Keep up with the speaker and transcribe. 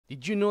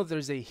Did you know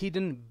there's a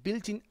hidden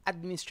built-in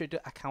administrator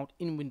account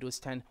in Windows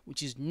 10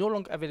 which is no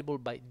longer available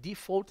by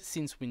default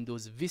since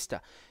Windows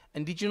Vista?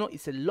 And did you know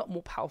it's a lot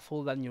more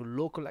powerful than your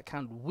local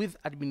account with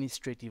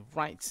administrative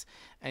rights?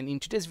 And in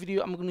today's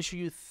video, I'm going to show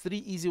you 3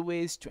 easy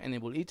ways to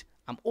enable it.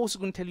 I'm also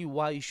going to tell you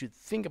why you should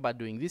think about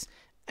doing this.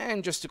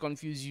 And just to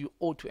confuse you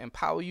or to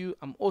empower you,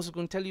 I'm also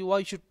going to tell you why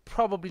you should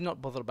probably not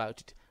bother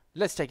about it.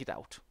 Let's take it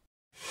out.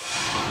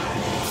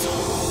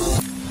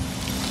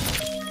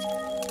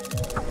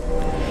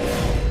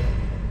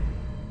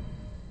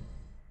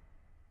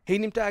 Hey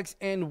name tags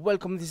and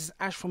welcome. This is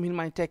Ash from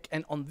My Tech,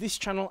 and on this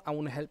channel I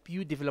want to help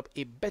you develop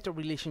a better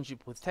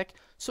relationship with tech.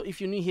 So if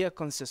you're new here,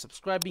 consider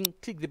subscribing,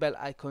 click the bell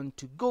icon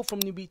to go from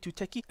newbie to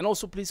techie, and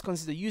also please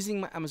consider using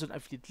my Amazon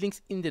affiliate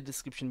links in the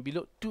description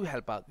below to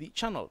help out the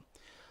channel.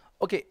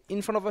 Okay,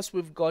 in front of us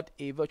we've got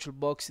a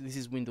VirtualBox. This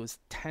is Windows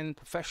 10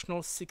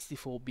 Professional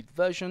 64-bit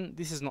version.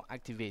 This is not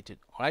activated.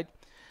 All right,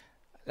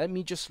 let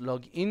me just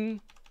log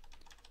in.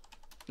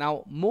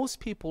 Now, most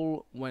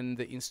people, when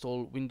they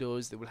install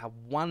Windows, they will have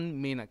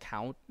one main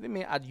account. They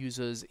may add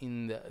users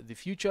in the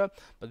future,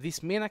 but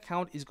this main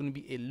account is going to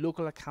be a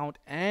local account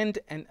and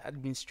an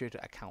administrator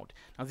account.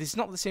 Now, this is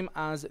not the same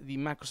as the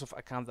Microsoft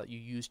account that you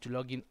use to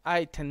log in.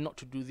 I tend not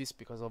to do this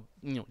because of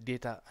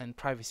data and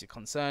privacy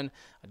concern.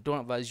 I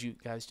don't advise you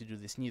guys to do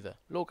this neither.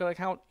 Local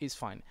account is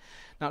fine.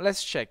 Now,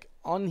 let's check.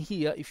 On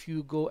here, if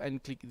you go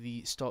and click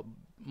the start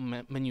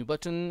menu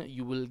button,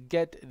 you will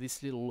get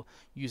this little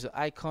user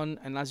icon,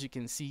 and as you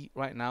can see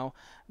right now,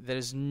 there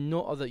is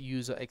no other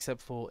user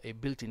except for a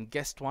built-in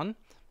guest one.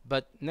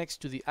 But next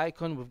to the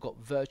icon we've got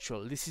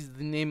virtual. This is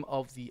the name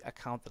of the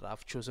account that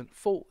I've chosen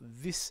for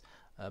this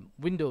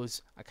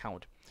Windows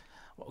account.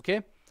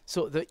 Okay,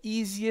 so the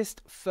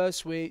easiest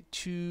first way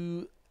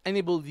to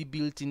enable the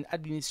built-in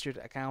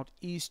administrator account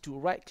is to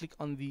right click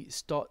on the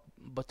start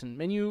button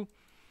menu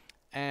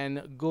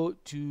and go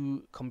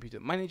to computer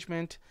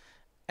management,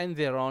 and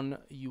thereon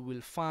you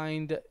will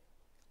find,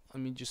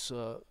 let me just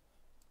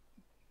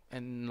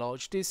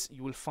enlarge this,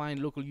 you will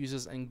find local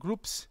users and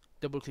groups.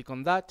 Double click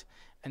on that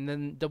and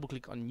then double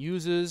click on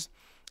users,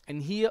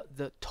 and here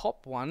the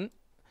top one,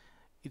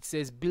 it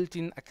says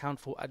built-in account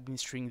for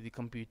administering the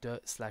computer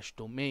 /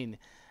 domain.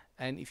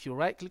 And if you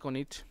right click on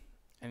it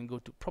and go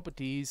to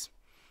properties,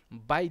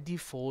 by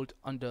default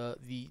under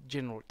the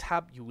general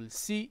tab you will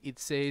see it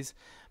says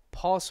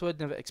password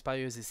never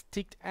expires is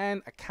ticked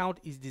and account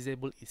is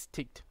disabled is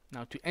ticked.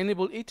 Now, to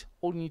enable it,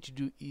 all you need to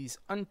do is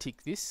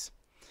untick this.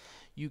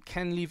 You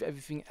can leave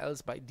everything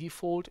else by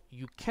default.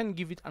 You can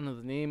give it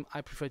another name.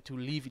 I prefer to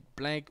leave it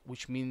blank,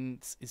 which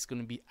means it's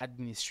going to be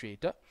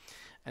administrator,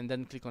 and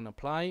then click on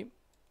apply.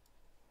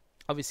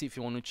 Obviously, if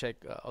you want to check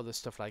other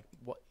stuff like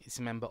what is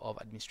a member of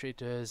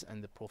administrators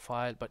and the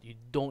profile, but you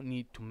don't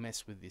need to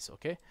mess with this.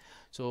 Okay,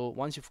 so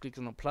once you've clicked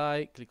on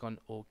apply, click on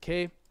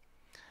OK,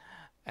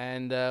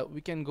 and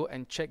we can go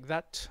and check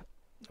that.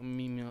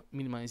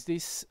 Minimize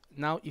this.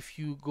 Now, if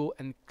you go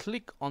and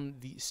click on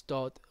the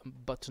start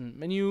button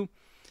menu,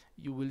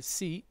 you will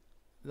see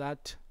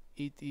that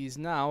it is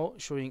now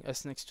showing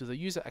us next to the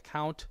user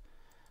account.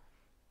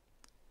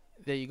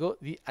 There you go,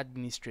 the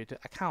administrator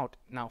account.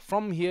 Now,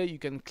 from here you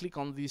can click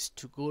on this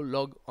to go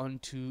log on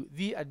to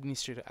the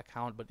administrator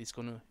account, but it's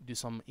going to do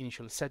some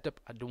initial setup.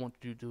 I don't want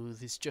to do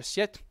this just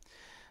yet.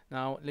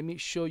 Now, let me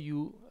show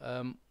you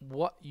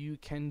what you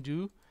can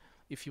do.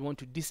 If you want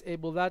to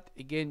disable that,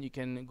 again, you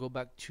can go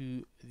back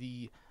to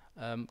the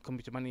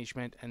computer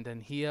management, and then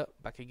here,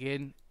 back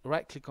again,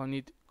 right click on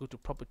it, go to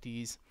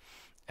properties,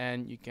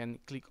 and you can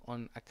click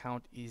on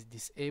account is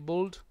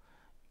disabled,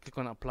 click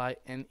on apply,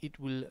 and it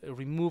will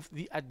remove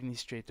the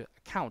administrator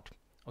account.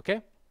 Okay,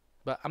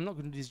 but I'm not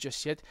going to do this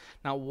just yet.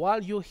 Now,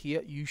 while you're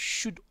here, you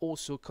should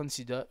also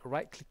consider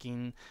right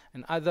clicking,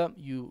 and either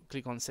you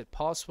click on set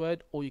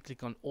password or you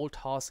click on alt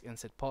task and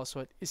set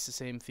password. It's the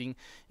same thing.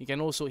 You can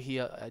also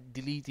here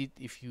delete it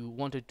if you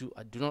wanted to.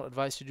 I do not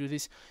advise to do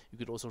this. You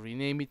could also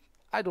rename it.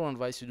 I don't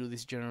advise to do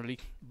this generally,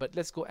 but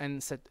let's go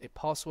and set a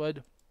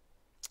password,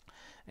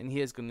 and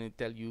here's going to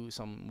tell you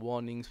some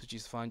warnings, which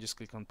is fine. Just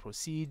click on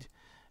proceed,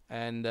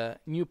 and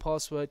new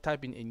password,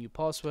 type in a new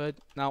password.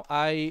 Now,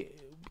 I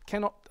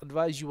cannot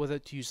advise you whether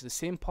to use the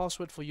same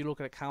password for your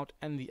local account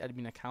and the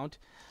admin account.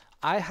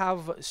 I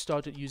have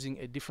started using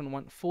a different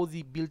one for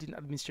the built-in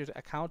administrator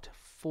account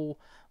for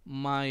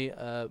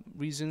my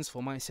reasons,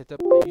 for my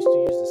setup. I used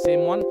to use the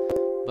same one,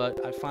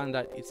 but I found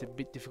that it's a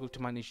bit difficult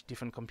to manage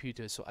different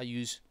computers, so I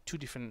use 2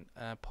 different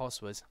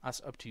passwords.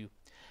 That's up to you.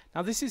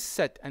 Now, this is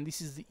set, and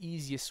this is the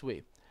easiest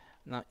way.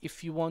 Now,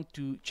 if you want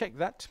to check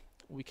that,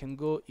 we can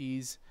go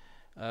is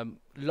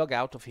log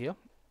out of here,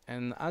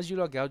 and as you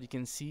log out, you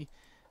can see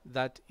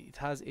that it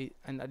has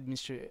an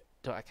administrator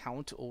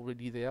account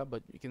already there,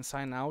 but you can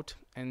sign out,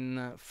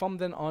 and from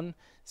then on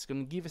it's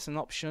going to give us an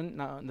option.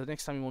 Now, the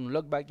next time you want to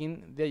log back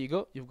in, there you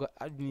go, you've got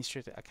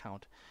administrator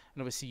account,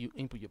 and obviously you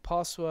input your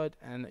password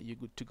and you're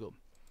good to go.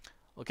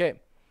 Okay,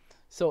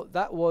 so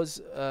that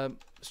was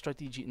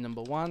strategy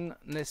number 1.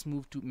 Let's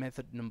move to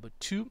method number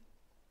 2.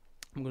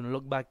 I'm going to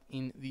log back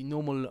in the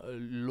normal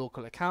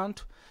local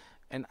account,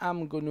 and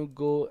I'm gonna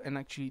go and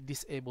actually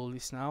disable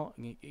this now.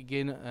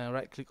 Again,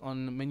 right click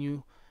on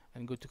menu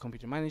and go to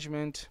computer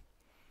management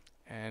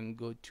and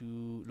go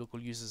to local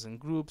users and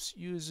groups,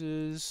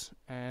 users,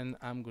 and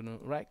I'm gonna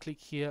right click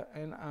here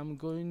and I'm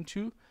going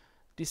to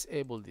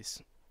disable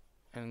this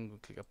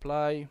and click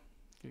apply,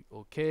 click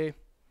OK,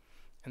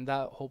 and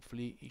that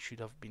hopefully it should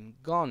have been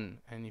gone.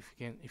 And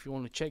if you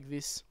want to check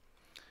this,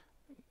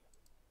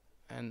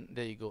 and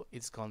there you go,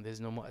 it's gone. There's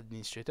no more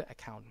administrator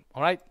account.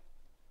 All right,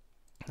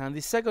 now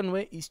the second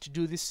way is to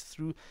do this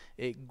through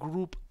a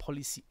group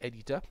policy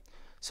editor.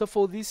 So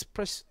for this,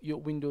 press your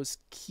Windows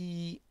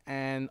key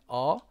and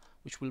R,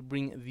 which will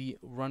bring the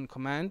run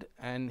command,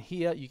 and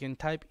here you can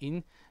type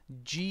in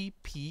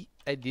gpedit.msc.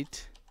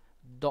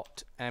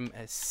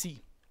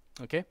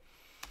 okay,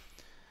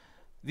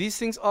 these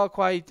things are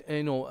quite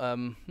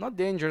not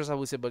dangerous, I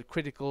would say, but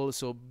critical,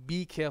 so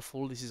be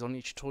careful. This is on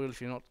each tutorial.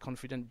 If you're not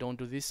confident, don't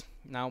do this.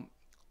 Now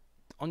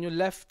on your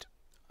left,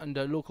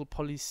 under local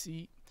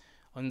policy,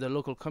 on the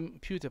local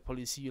computer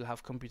policy, you'll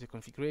have computer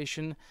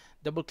configuration.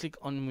 Double click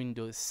on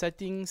Windows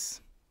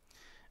settings,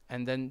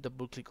 and then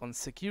double click on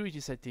security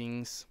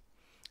settings,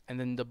 and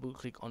then double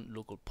click on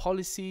local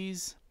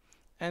policies,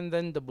 and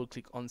then double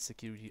click on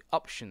security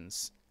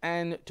options.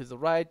 And to the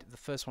right, the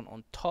first one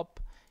on top,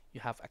 you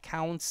have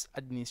accounts,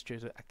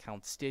 administrator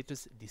account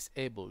status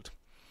disabled.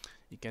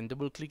 You can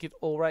double click it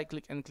or right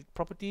click and click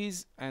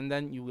properties, and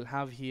then you will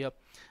have here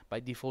by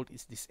default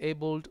it's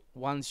disabled.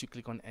 Once you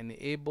click on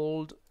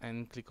enabled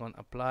and click on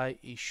apply,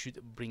 it should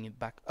bring it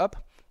back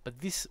up, but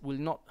this will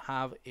not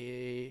have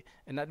an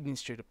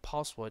administrator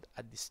password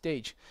at this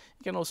stage.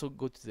 You can also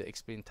go to the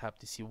explain tab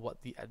to see what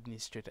the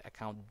administrator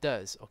account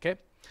does. Okay,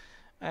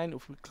 and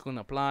if we click on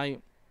apply,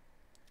 it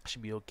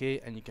should be okay,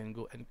 and you can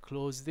go and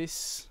close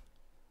this.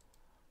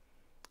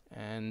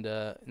 And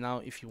now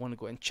if you want to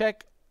go and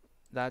check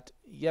that,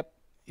 yep,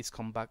 it's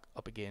come back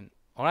up again.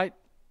 All right,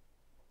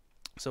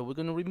 so we're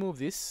going to remove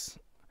this,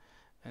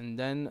 and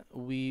then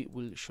we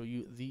will show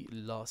you the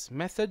last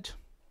method.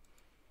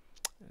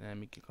 Let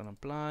me click on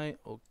apply,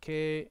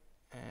 okay,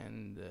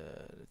 and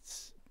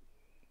let's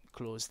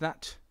close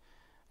that.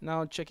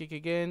 Now check it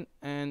again,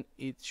 and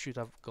it should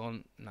have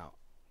gone. Now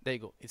there you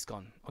go, it's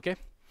gone. Okay,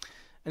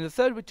 and the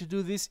third way to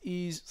do this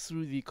is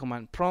through the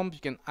command prompt.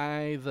 You can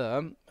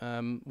either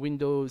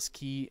Windows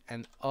key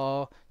and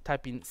R,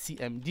 type in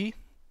CMD,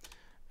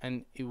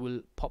 and it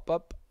will pop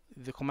up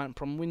the command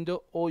prompt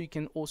window, or you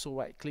can also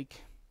right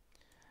click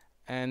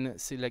and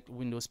select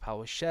Windows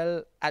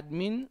PowerShell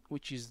admin,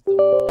 which is the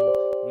more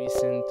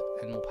recent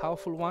and more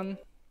powerful one.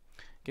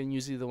 You can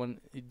use either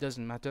one, it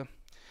doesn't matter.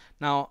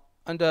 Now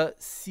under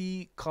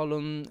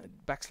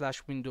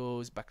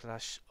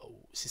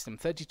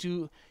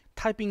C:/Windows/system32,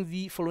 typing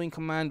the following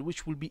command,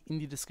 which will be in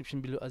the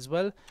description below as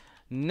well: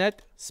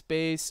 net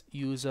space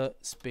user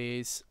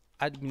space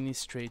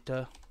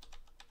administrator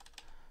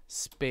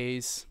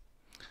space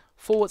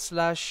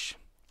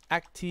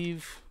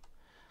 /active :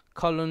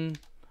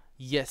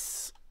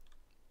 yes.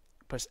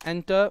 Press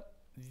enter.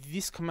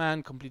 This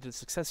command completed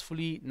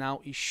successfully. Now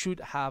it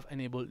should have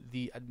enabled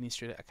the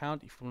administrator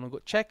account. If you want to go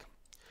check,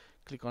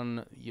 click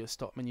on your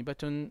start menu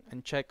button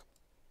and check,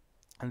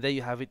 and there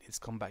you have it, it's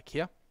come back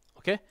here.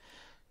 Okay,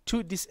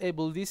 to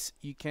disable this,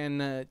 you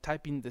can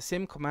type in the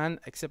same command,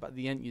 except at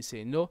the end you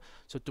say no.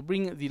 So to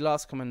bring the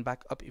last command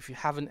back up, if you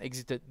haven't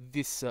exited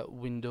this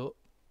window,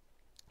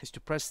 is to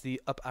press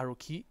the up arrow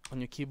key on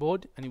your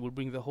keyboard, and it will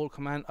bring the whole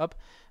command up,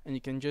 and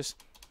you can just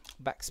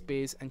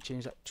backspace and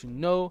change that to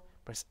no.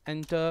 Press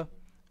enter,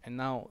 and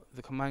now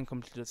the command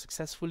completed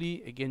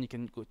successfully. Again, you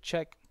can go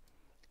check,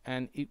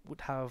 and it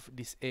would have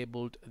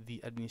disabled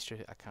the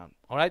administrator account.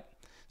 All right,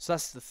 so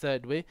that's the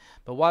third way.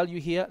 But while you're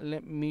here,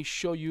 let me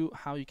show you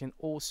how you can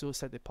also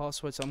set the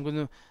password. So I'm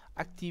going to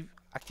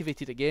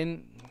activate it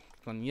again.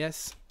 Click on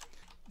yes.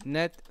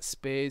 Net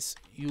space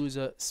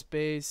user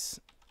space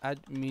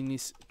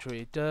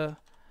administrator,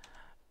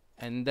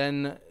 and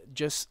then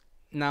just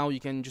now you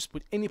can just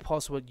put any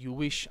password you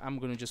wish. I'm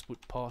going to just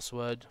put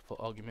password for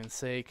argument's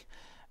sake,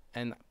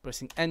 and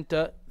pressing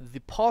enter, the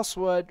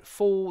password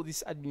for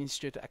this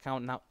administrator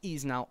account now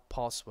is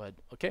password.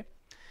 Okay,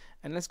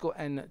 and let's go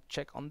and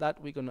check on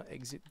that. We're going to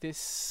exit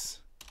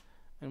this,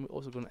 and we're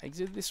also going to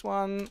exit this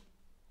one.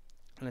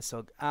 Let's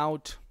log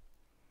out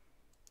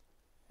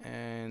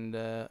and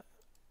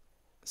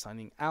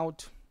signing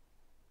out.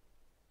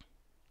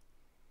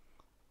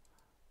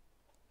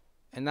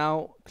 And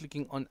now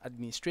clicking on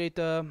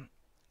administrator,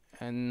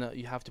 and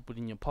you have to put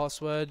in your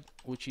password,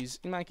 which is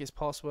in my case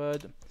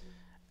password.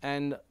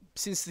 And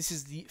since this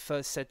is the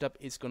first setup,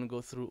 it's going to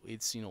go through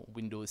its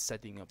Windows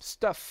setting up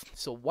stuff.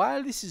 So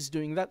while this is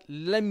doing that,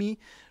 let me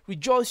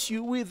rejoice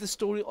you with the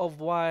story of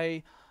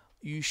why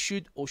you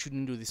should or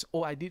shouldn't do this.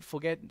 Oh, I did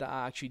forget that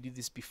I actually did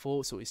this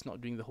before, so it's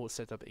not doing the whole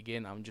setup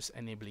again. I'm just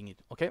enabling it.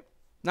 Okay,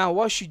 Now,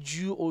 why should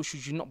you or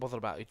should you not bother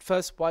about it?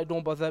 First, why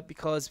don't bother?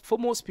 Because for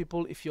most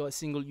people, if you're a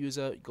single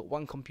user, you got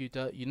one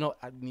computer, you're not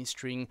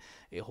administering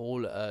a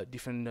whole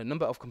different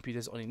number of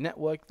computers on a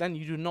network, then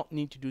you do not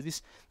need to do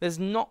this. There's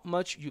not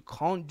much you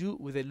can't do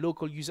with a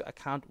local user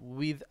account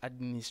with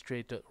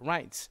administrator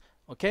rights.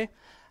 Okay.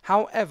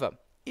 However,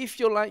 if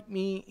you're like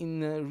me,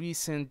 in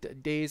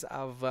recent days,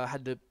 I've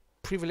had the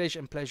privilege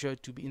and pleasure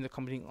to be in the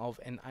company of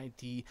an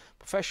IT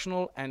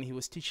professional, and he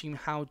was teaching me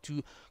how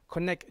to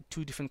connect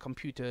two different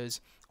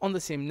computers on the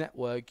same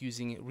network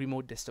using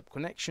remote desktop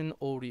connection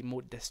or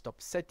remote desktop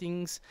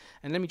settings.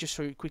 And let me just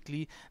show you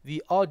quickly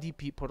the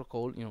RDP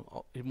protocol,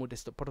 remote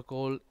desktop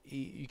protocol.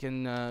 You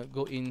can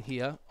go in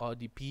here,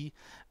 RDP,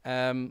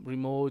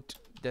 remote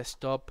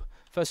desktop.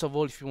 First of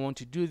all, if you want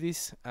to do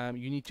this,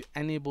 you need to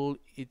enable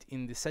it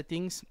in the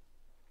settings.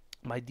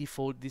 By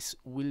default, this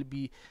will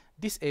be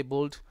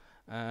disabled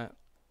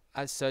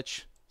as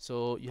such,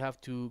 so you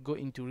have to go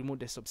into remote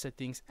desktop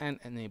settings and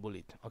enable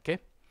it. Okay,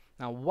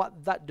 now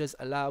what that does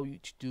allow you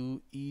to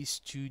do is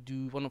to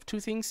do one of two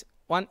things.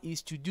 One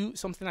is to do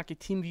something like a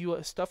team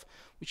viewer stuff,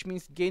 which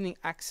means gaining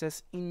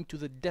access into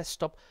the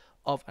desktop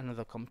of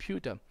another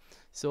computer.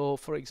 So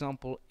for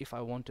example, if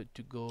I wanted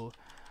to go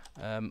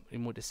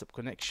remote desktop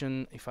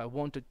connection, if I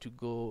wanted to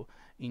go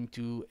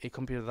into a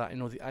computer that I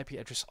know the IP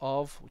address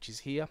of, which is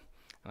here,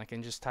 and I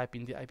can just type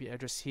in the IP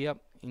address here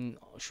in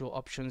show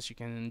options. You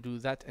can do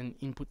that and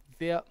input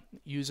their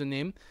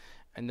username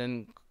and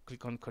then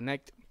click on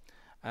connect.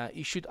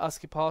 It should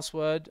ask a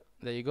password.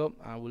 There you go.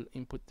 I will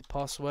input the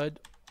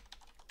password,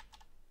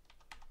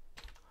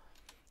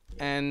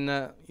 and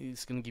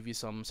it's going to give you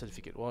some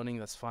certificate warning.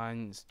 That's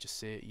fine. Just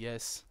say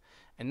yes.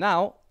 And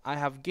now I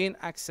have gained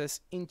access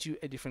into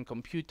a different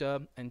computer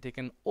and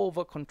taken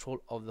over control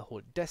of the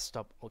whole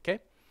desktop. Okay.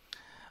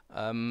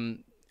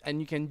 And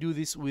you can do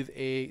this with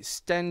a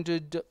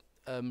standard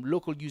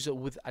local user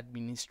with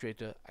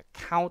administrator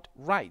account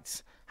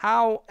rights.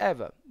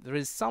 However, there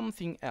is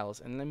something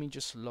else, and let me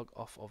just log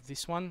off of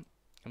this one.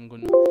 I'm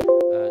going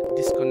to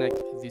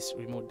disconnect this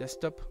remote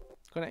desktop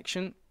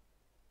connection.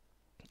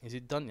 Is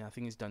it done? Yeah, I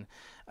think it's done.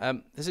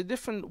 There's a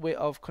different way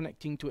of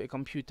connecting to a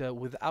computer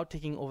without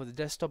taking over the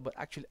desktop, but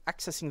actually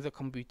accessing the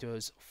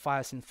computer's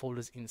files and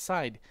folders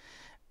inside.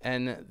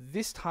 And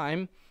this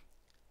time,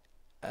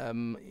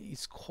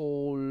 it's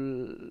called,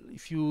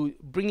 if you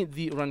bring in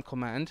the run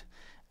command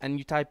and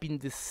you type in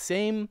the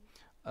same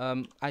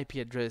IP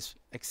address,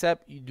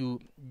 except you do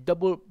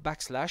double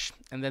backslash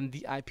and then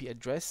the IP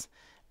address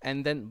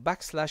and then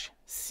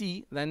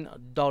 \C, then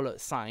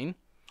 $,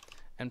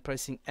 and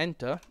pressing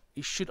enter,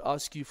 it should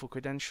ask you for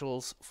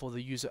credentials for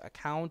the user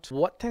account.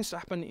 What tends to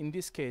happen in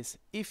this case,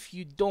 if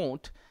you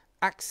don't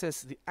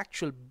access the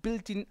actual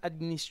built-in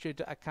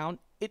administrator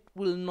account, it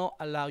will not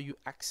allow you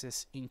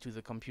access into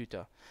the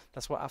computer.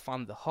 That's what I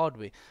found the hard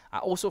way. I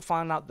also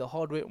found out the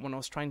hard way when I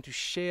was trying to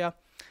share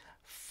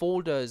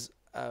folders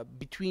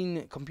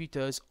between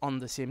computers on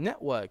the same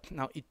network.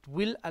 Now it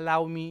will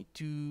allow me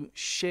to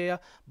share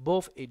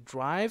both a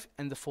drive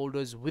and the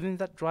folders within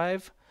that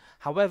drive.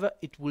 However,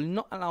 it will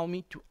not allow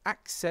me to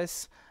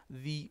access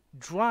the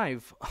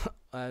drive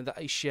that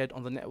I shared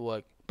on the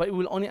network, but it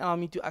will only allow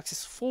me to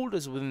access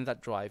folders within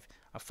that drive.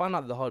 I found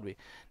out the hard way.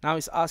 Now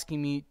it's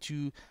asking me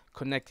to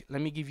connect.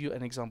 Let me give you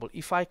an example.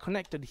 If I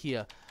connected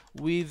here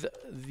with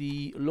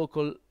the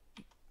local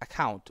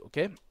account,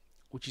 okay,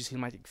 which is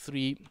Hilmatic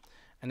 3,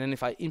 and then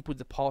if I input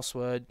the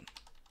password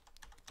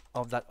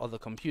of that other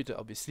computer,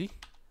 obviously,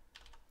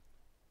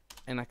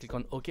 and I click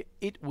on OK,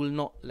 it will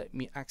not let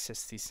me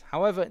access this.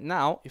 However,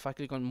 now if I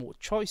click on more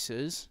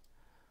choices,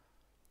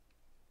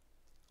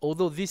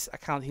 although this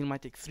account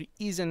Hilmatic 3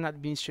 is an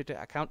administrator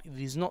account, it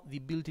is not the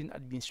built-in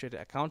administrator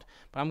account,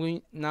 but I'm going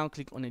to now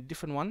click on a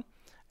different one,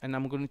 and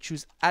I'm going to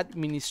choose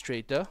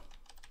administrator,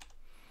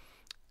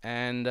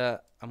 and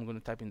I'm going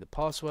to type in the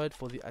password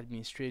for the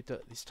administrator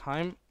this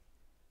time,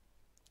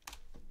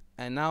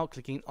 and now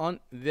clicking on,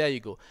 there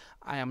you go.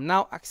 I am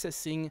now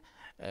accessing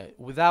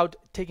without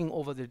taking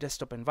over the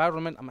desktop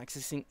environment. I'm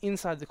accessing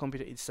inside the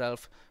computer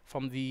itself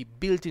from the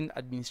built-in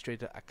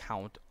administrator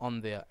account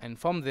on there, and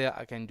from there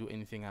I can do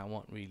anything I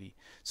want, really.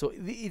 So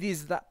it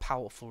is that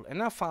powerful,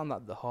 and I found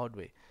that the hard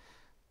way.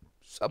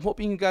 So I'm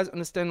hoping you guys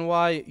understand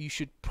why you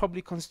should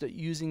probably consider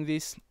using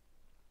this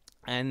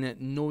and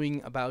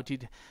knowing about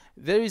it.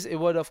 There is a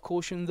word of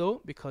caution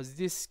though, because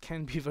this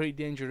can be very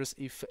dangerous.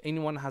 If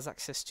anyone has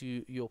access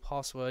to your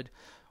password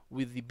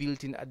with the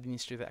built-in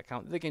administrator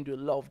account, they can do a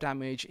lot of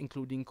damage,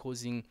 including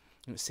causing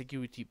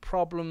security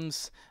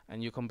problems,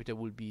 and your computer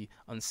will be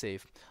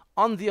unsafe.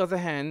 On the other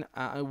hand,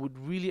 I would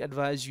really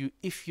advise you,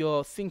 if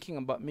you're thinking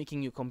about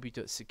making your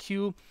computer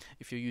secure,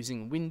 if you're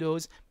using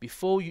Windows,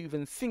 before you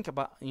even think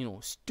about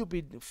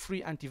stupid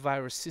free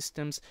antivirus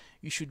systems,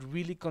 you should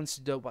really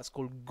consider what's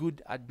called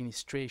good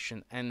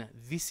administration, and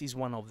this is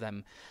one of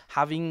them.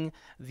 Having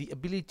the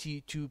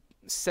ability to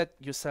set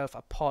yourself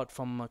apart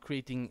from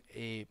creating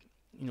a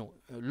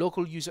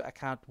local user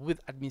account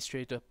with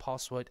administrator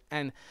password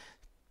and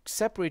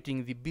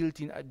separating the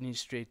built-in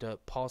administrator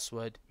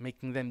password,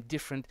 making them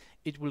different,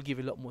 it will give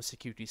a lot more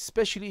security,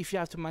 especially if you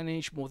have to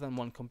manage more than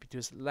one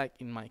computers, like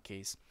in my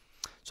case.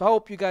 So I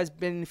hope you guys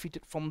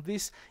benefited from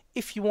this.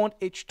 If you want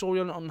a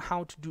tutorial on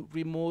how to do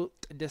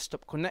remote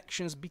desktop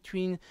connections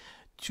between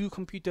two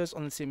computers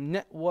on the same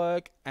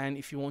network, and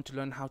if you want to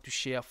learn how to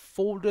share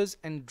folders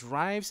and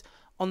drives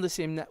on the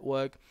same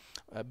network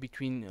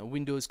between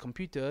Windows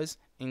computers,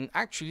 and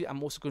actually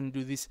I'm also going to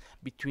do this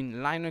between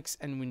Linux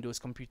and Windows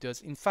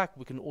computers. In fact,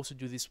 we can also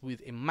do this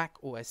with a Mac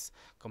OS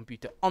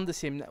computer on the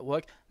same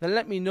network. Then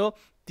let me know.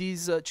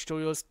 These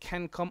tutorials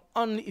can come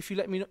only if you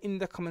let me know in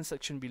the comment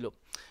section below.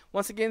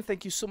 Once again,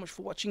 thank you so much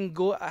for watching.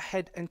 Go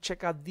ahead and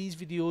check out these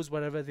videos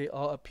wherever they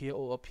are, up here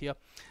or up here,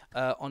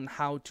 on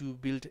how to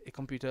build a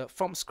computer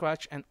from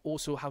scratch, and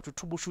also how to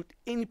troubleshoot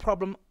any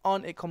problem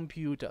on a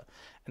computer.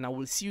 And I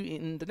will see you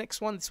in the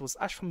next one. This was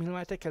Ash from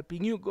Hilma Tech,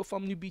 helping you go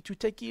from newbie to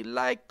techie.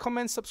 Like,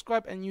 comment,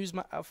 subscribe, and use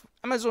my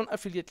Amazon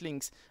affiliate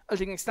links.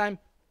 Until next time,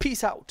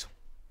 peace out.